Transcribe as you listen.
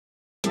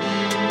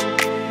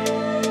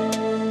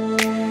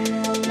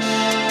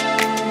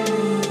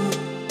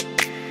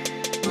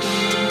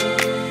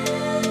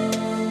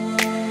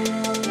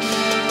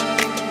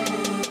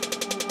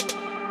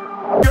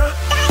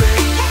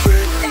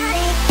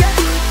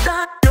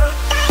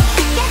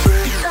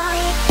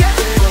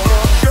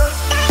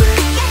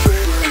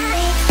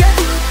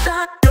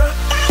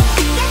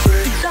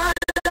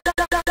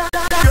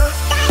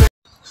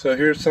So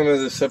here's some of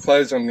the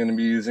supplies I'm going to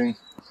be using.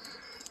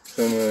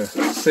 Some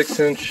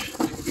 6-inch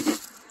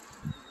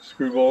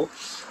screw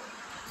bolts,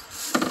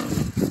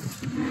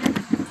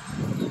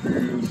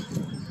 screws,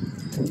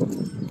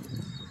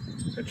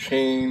 a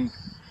chain,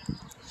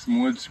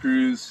 some wood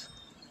screws,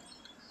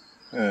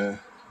 general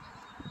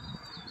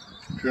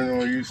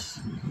use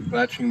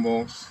latching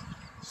bolts,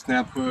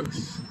 snap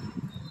hooks,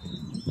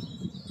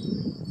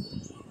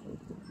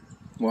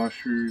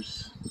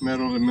 washers,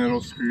 metal to metal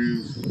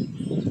screws,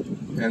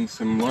 and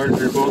some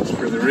larger bolts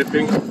for the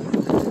ripping.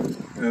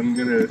 I'm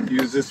going to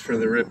use this for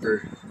the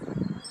ripper,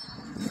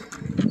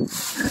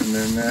 and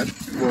then that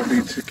will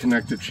be to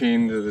connect the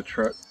chain to the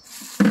truck.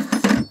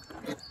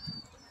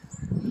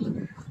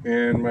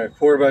 And my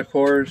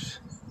 4x4s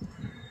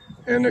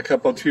and a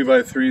couple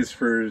 2x3s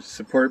for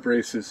support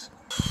braces.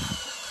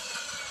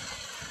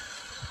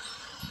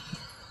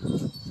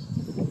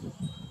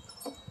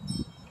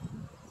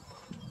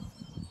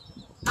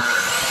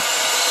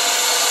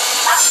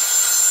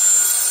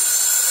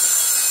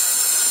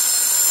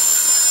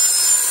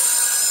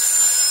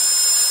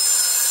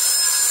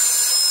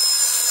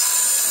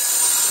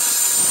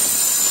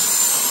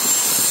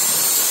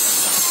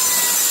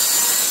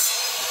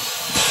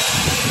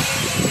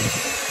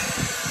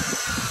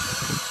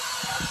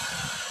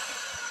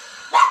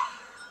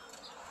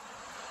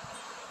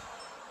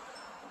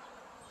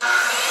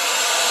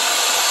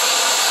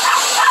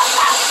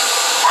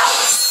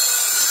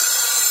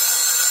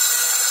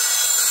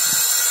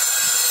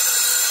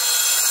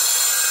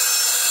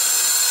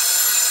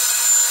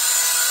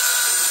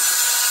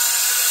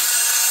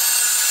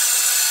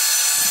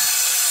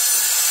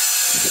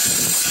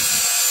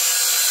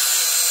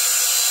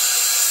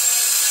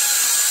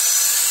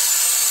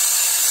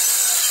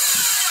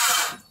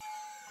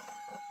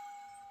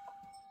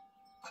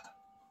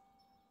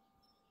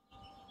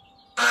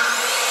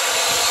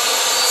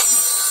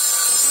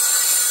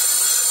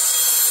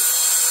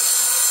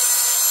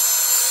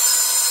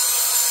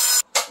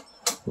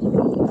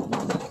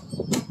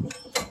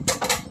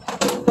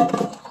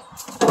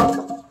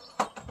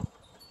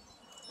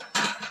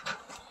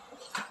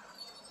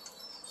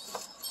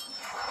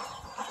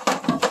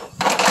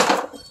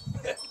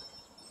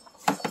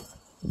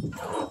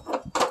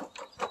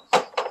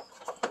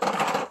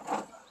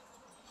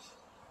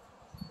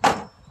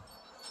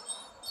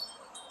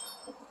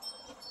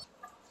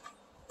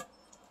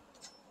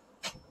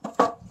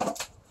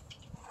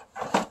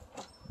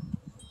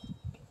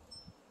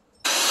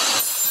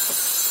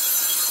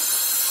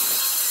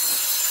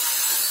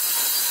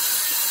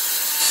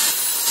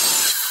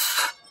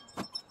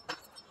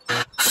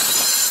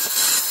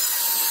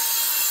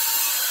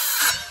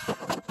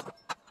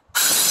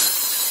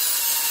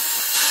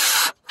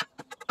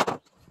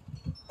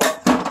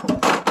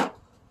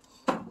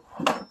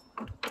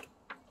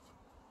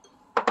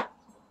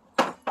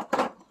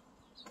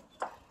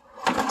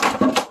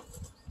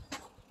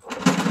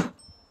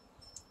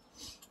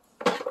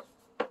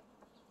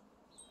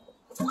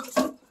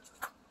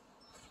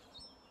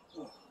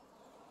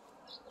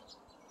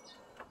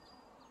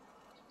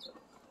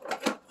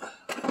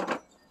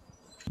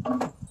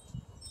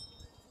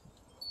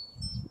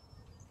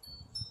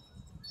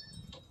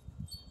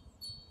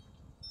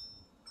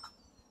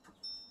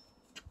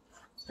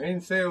 I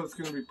didn't say it was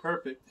going to be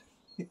perfect.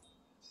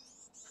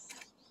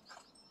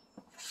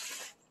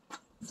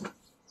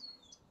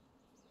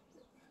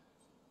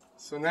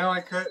 So now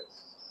I cut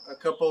a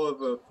couple of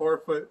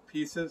 4-foot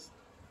pieces,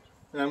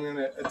 and I'm going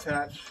to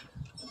attach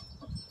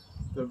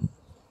the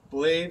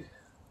blade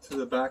to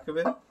the back of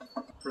it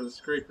for the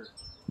scraper.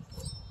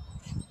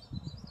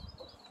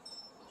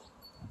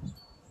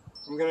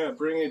 I'm going to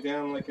bring it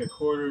down like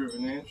 1/4 of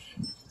an inch,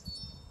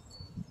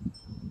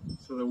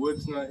 so the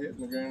wood's not hitting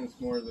the ground, it's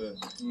more the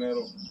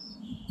metal.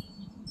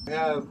 I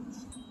have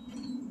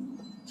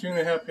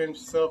 2.5-inch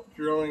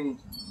self-drilling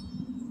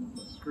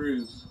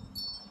screws,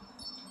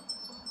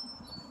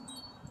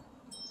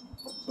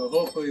 so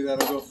hopefully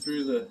that'll go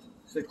through the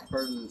thick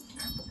part of this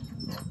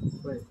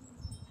plate.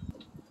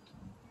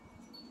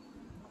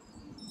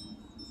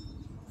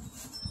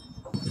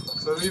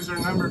 So these are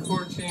number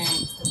 14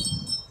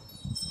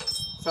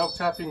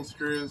 self-tapping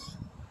screws,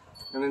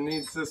 and it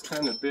needs this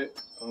kind of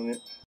bit on it.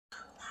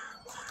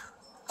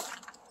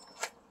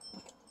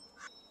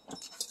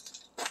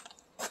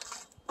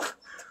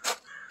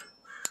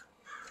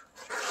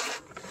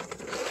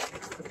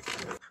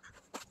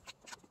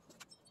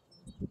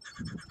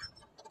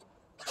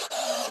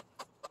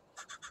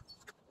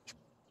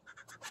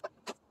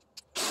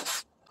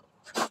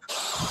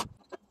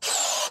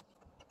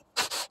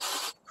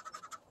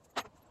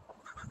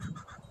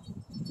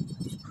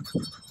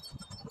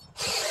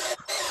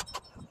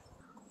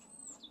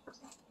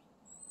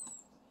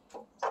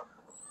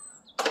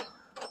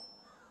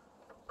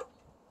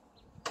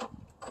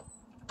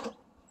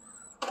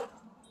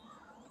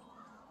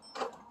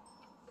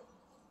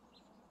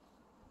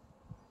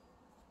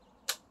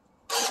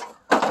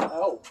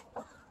 Oh.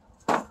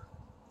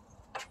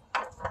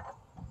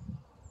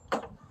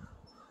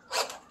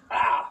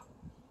 Ah.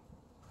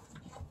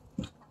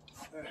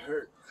 That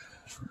hurt.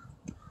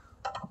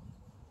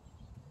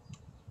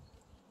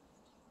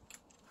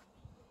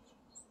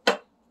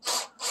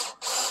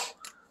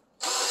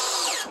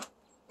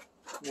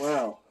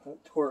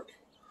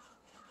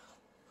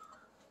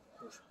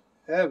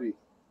 heavy.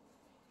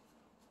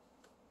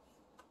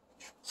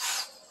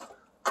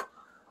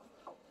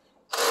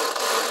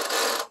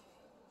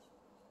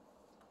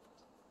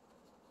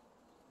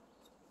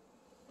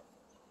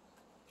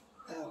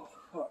 Oh,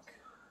 fuck.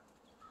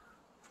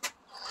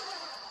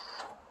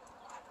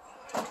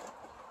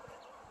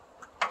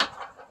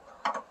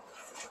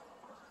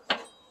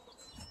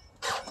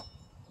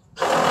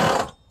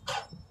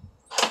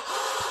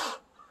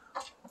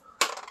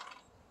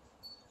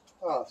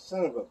 Oh,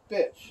 son of a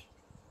bitch.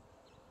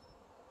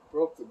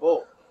 Broke the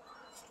bolt.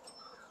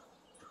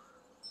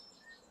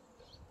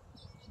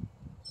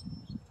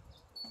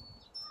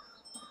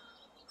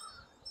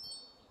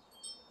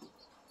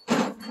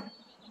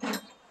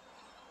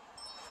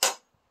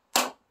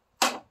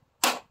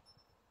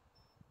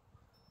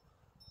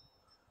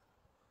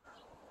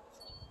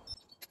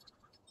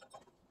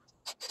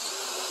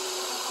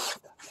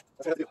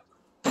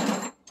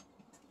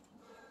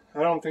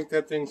 I don't think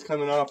that thing's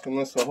coming off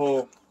unless the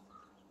whole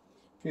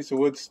piece of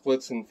wood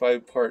splits in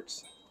 5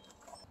 parts.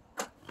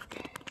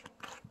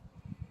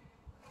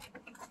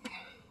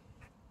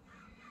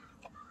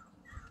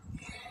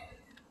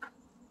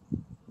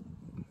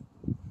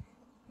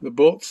 The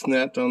bolt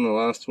snapped on the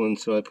last one,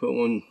 so I put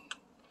one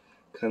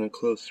kind of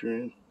closer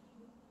in.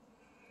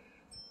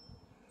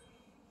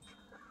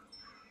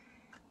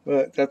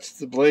 But that's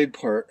the blade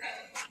part.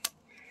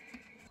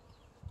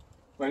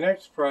 My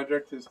next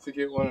project is to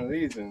get one of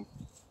these in.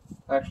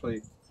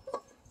 Actually,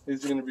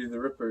 these are going to be the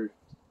ripper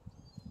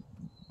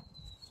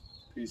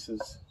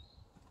pieces.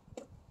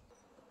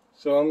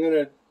 So I'm going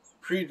to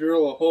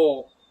pre-drill a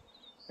hole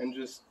and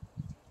just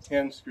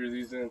hand screw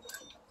these in.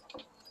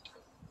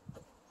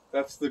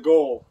 That's the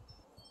goal.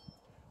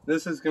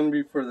 This is going to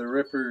be for the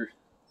ripper.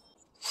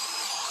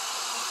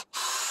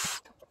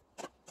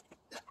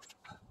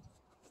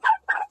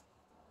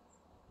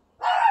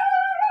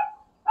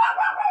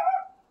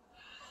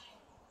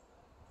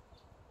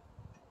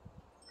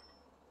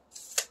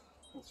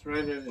 It's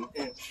right at an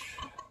inch.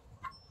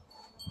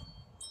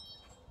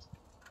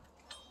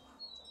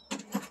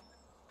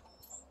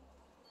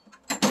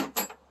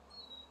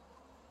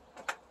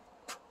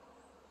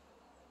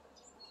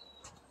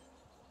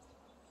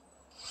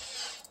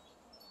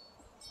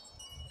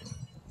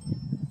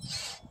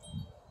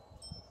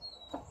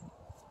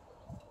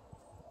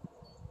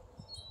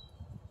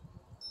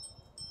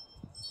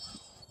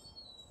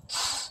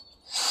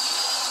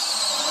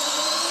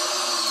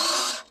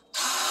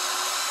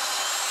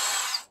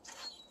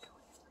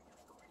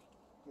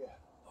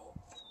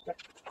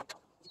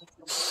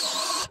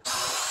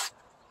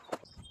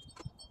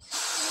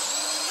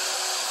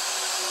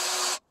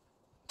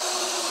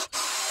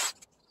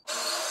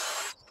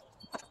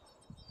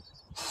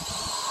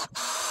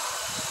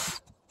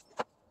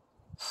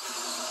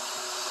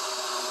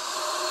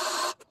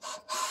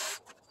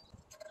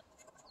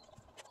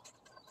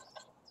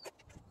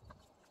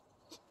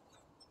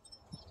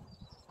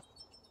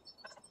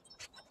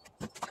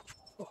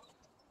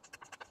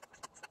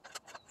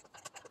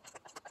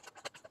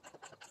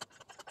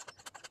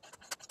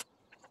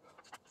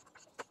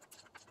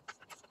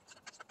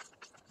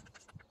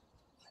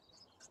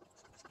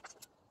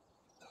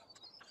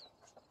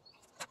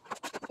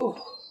 Oh,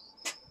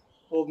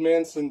 old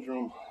man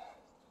syndrome.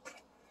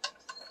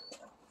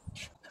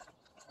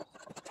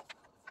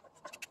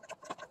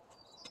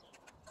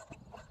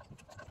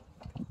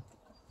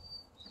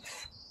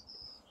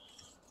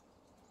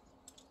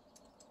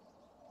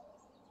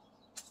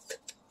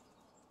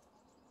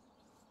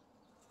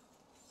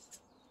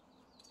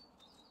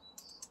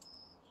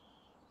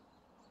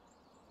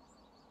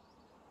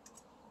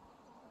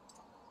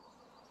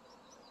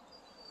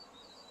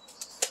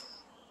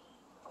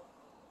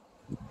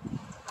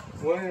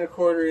 One and a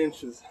quarter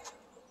inches.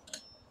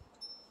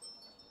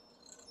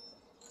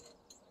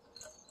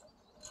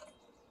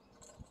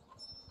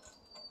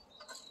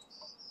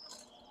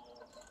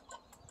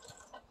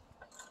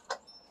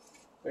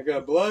 I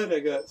got blood, I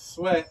got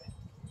sweat,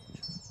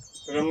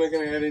 but I'm not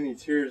going to add any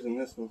tears in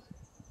this one.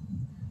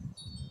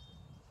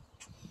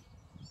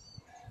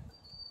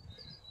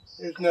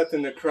 There's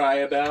nothing to cry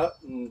about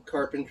in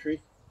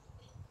carpentry.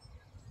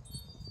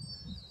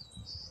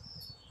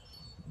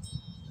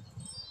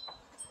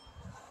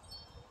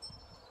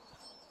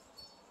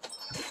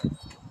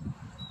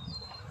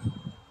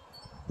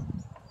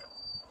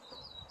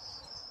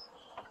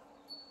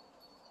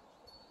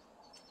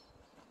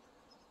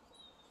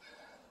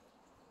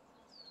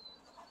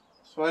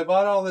 So I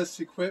bought all this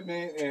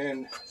equipment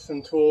and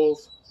some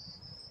tools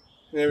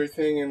and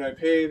everything, and I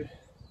paid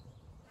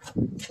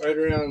right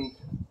around,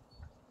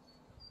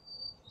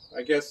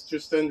 I guess,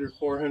 just under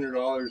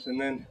 $400. And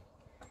then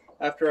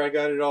after I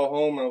got it all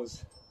home, I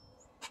was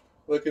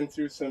looking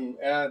through some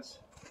ads,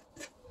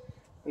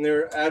 and they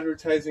were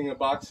advertising a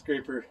box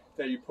scraper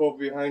that you pull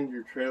behind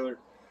your trailer,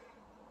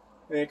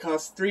 and it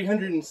cost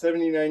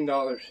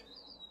 $379.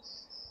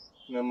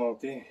 And I'm all,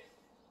 dang,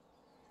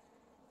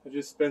 I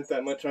just spent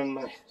that much on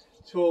my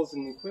tools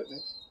and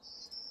equipment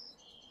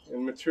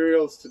and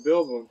materials to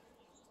build one.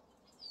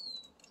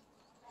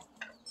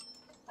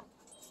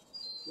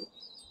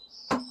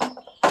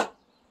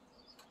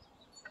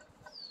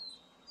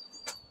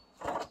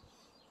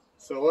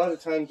 lot of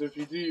times if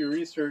you do your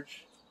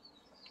research,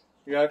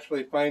 you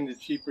actually find it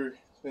cheaper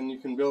than you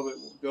can build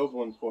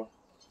one for.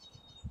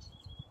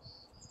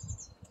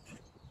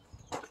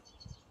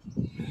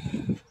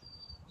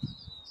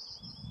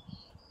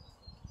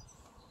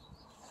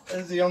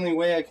 That's the only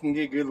way I can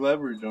get good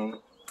leverage on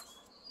it.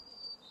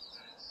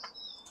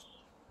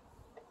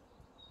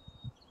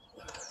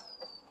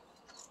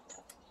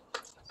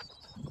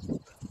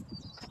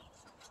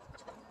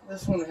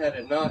 This one had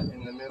a knot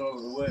in the middle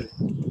of the wood,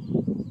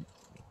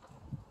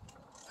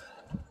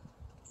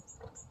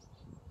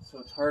 so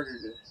it's harder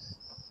to...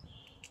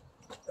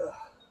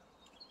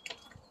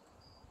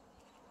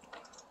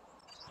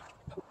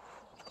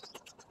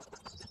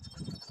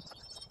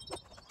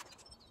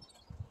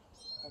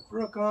 I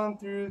broke on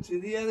through to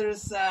the other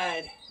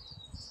side.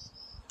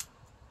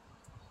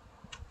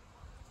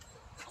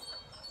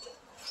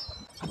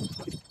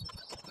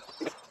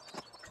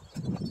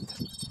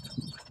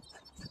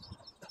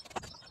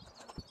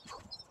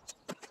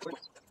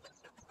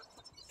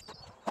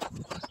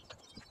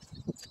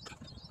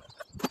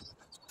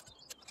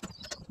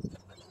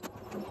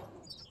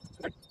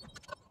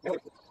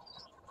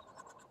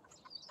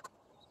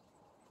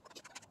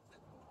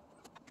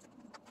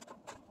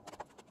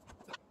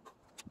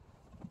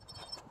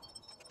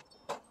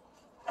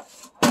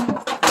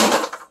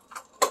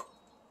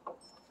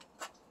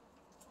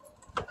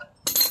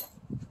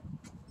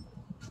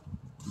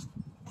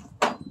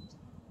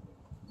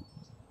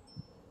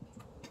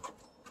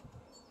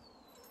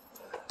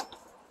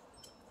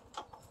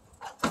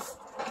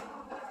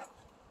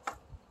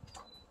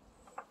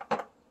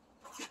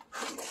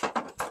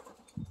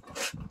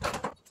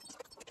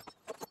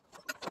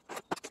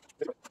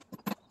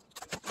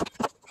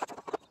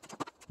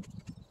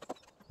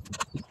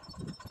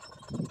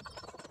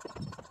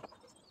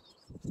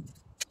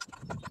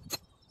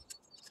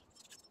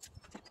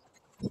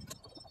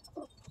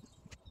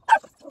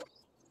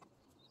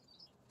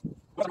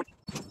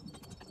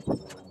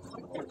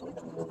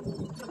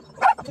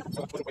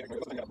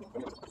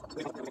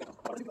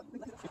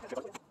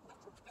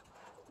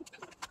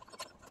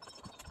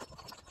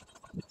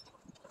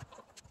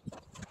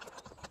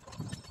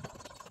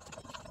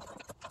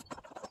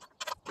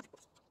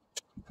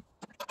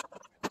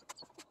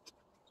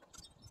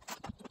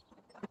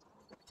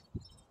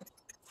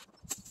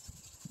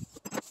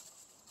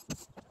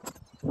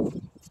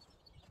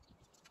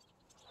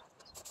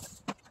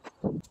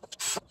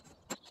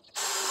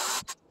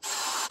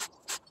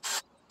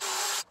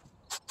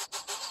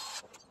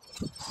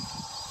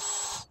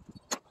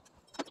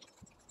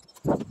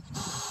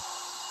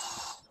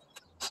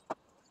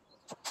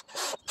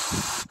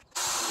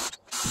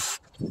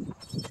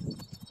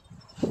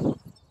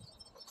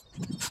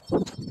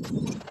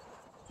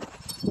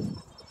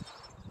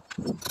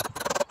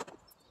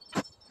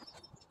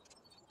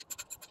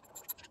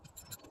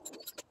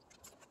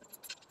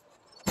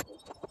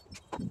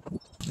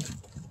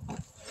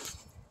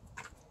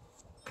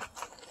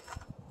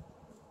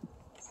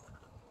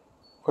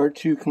 Part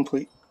 2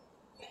 complete.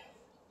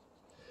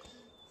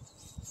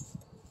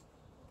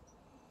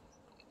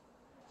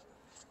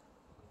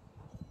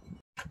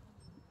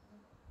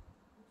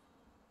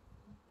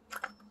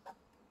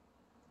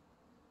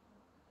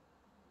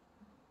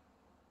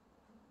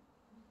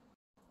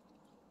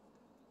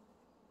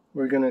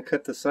 We're going to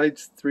cut the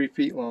sides 3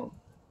 feet long.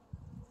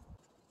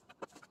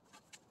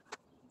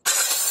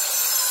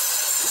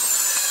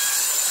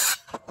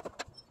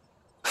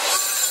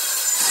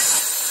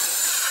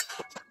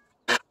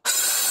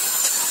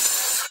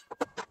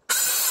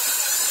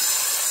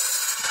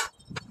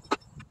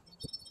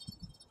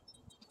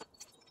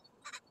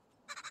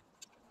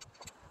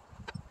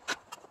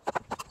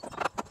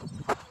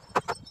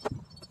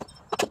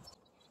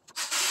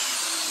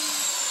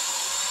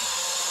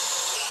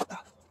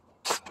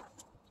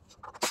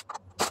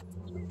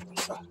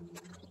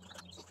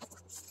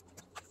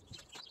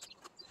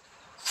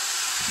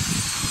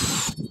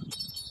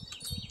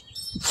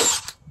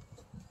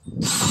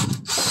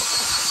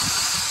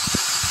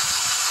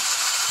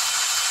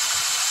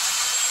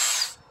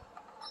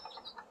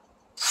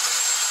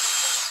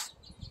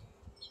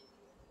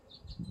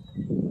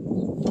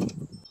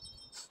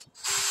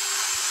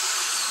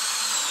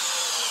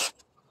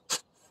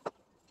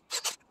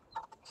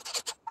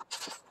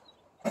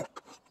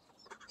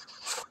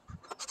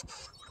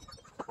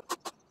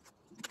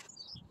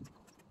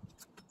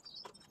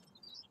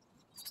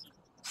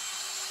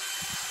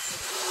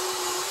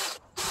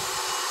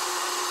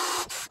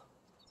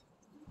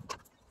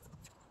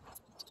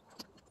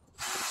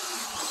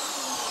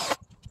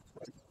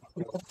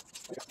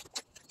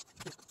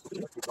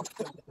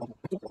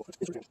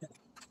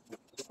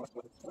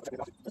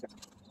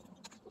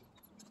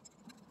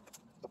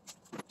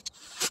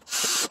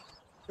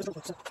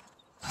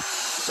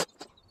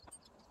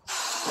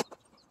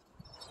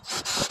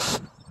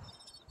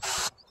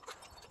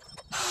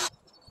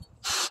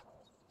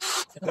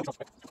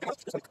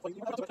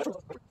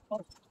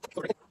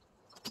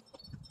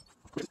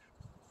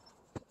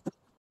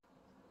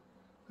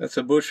 That's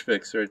a bush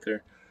fix right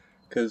there,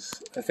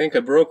 because I think I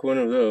broke one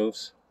of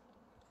those.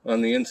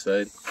 on the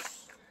inside,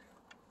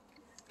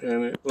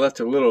 and it left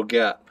a little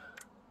gap,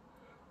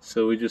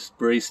 so we just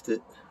braced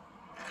it.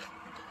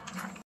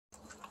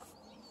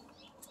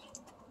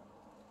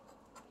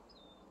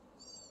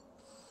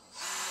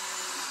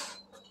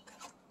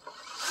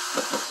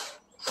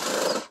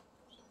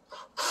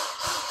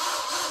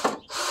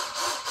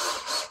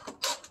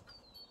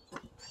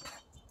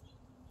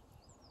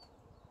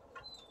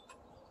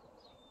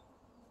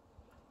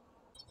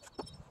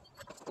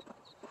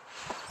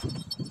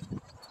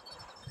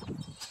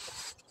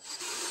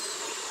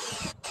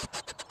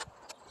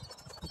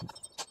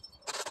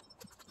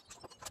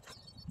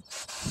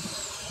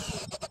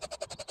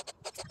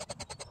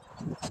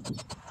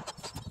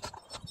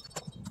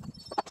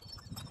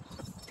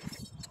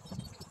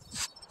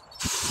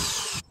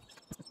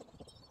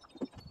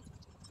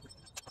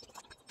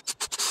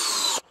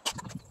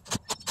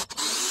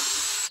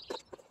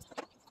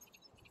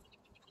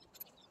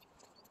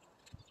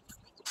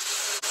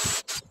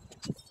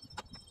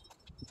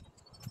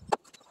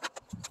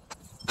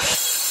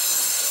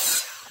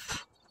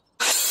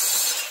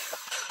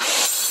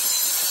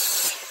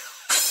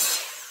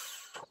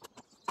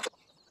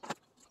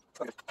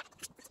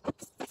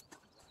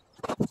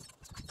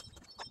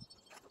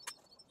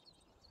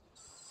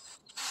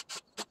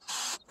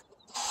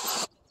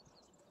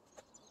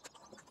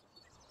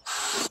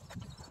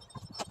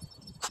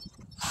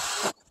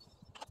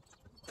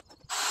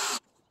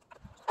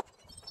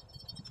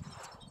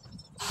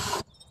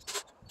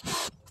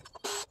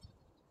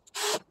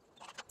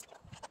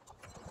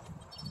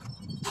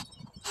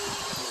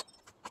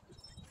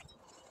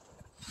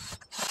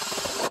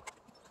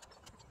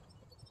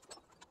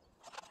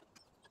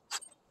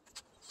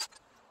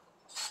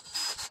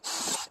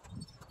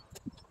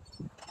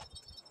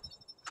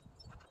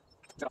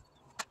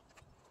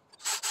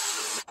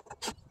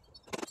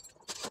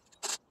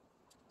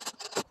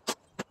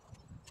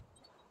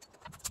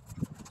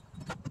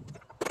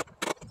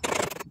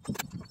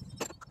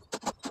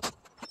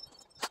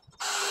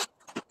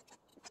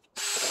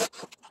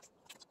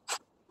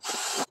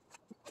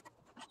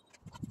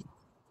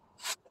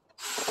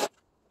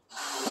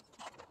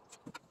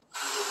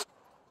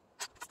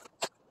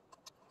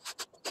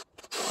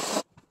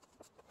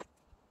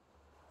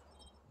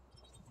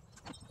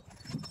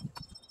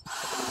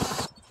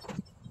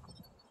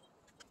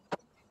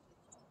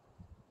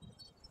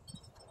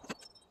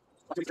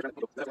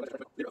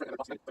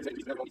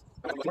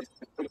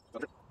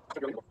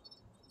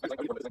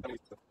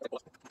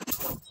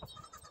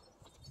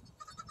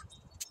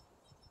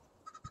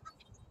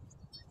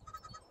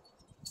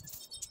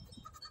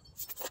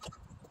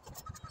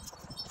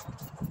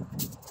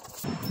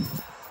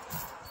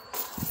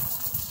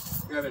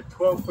 Got a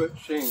 12-foot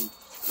chain.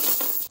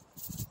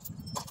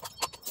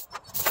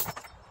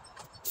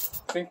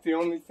 I think the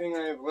only thing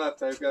I have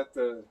left, I've got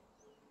the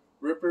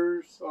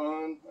rippers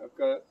on, I've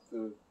got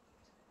the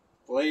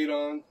blade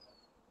on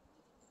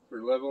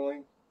for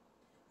leveling,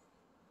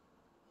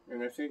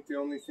 and I think the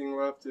only thing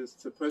left is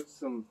to put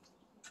some,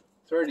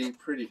 it's already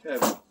pretty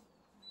heavy.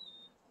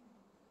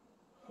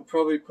 I'll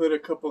probably put a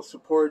couple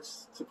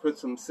supports to put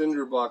some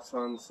cinder blocks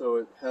on so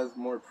it has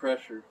more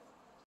pressure.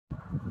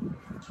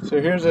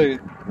 So here's a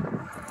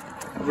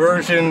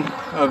version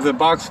of the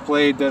box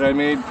blade that I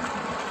made.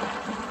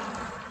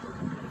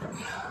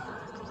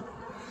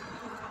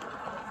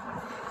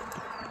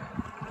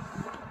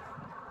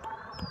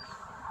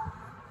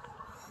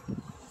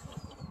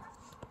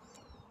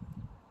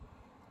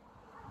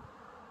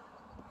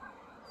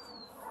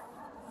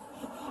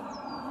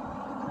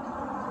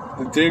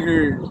 The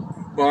digger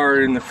bar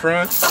in the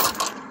front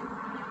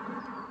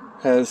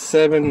has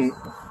 7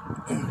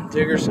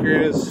 digger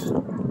screws.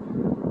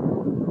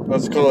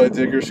 Let's call it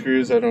digger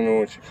screws, I don't know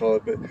what you call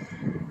it, but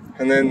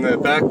and then the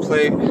back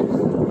plate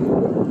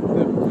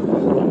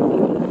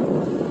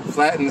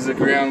flattens the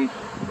ground.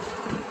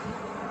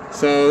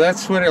 So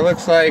that's what it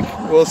looks like.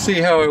 We'll see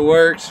how it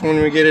works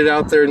when we get it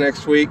out there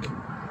next week.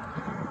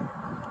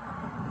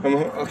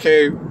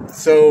 Okay,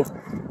 so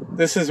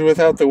this is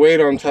without the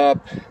weight on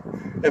top.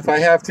 If I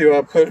have to,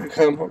 I'll put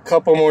a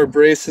couple more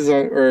braces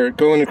on, or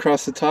going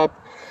across the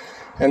top,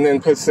 and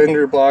then put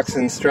cinder blocks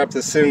and strap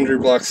the cinder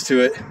blocks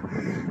to it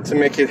to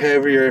make it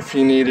heavier if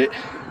you need it.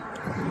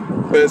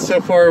 But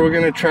so far we're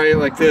going to try it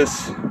like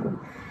this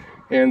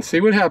and see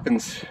what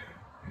happens.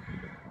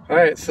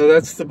 Alright, so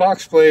that's the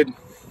box blade.